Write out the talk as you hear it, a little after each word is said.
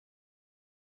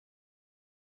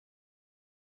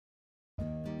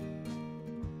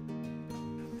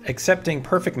Accepting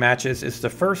perfect matches is the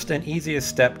first and easiest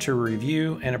step to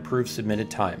review and approve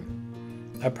submitted time.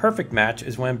 A perfect match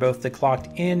is when both the clocked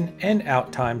in and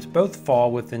out times both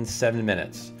fall within 7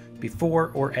 minutes, before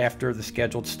or after the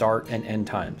scheduled start and end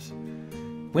times.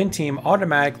 WinTeam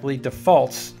automatically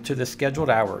defaults to the scheduled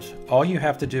hours. All you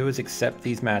have to do is accept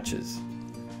these matches.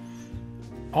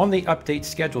 On the Update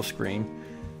Schedule screen,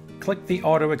 click the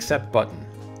Auto Accept button.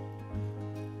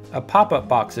 A pop-up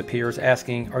box appears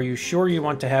asking, "Are you sure you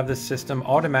want to have the system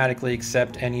automatically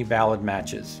accept any valid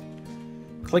matches?"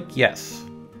 Click Yes.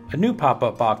 A new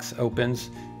pop-up box opens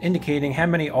indicating how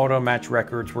many auto match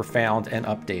records were found and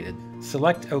updated.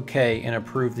 Select OK and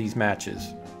approve these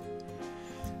matches.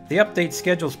 The Update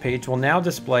Schedules page will now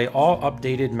display all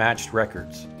updated matched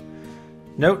records.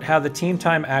 Note how the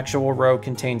TeamTime Actual row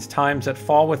contains times that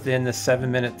fall within the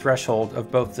 7-minute threshold of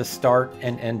both the start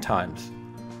and end times.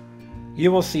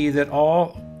 You will see that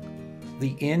all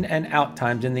the in and out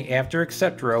times in the After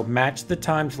Accept row match the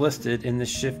times listed in the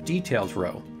Shift Details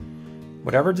row.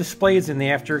 Whatever displays in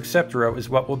the After Accept row is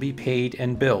what will be paid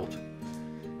and billed.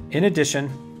 In addition,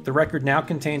 the record now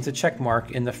contains a check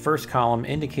mark in the first column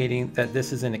indicating that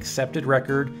this is an accepted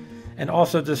record and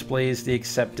also displays the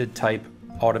accepted type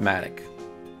automatic.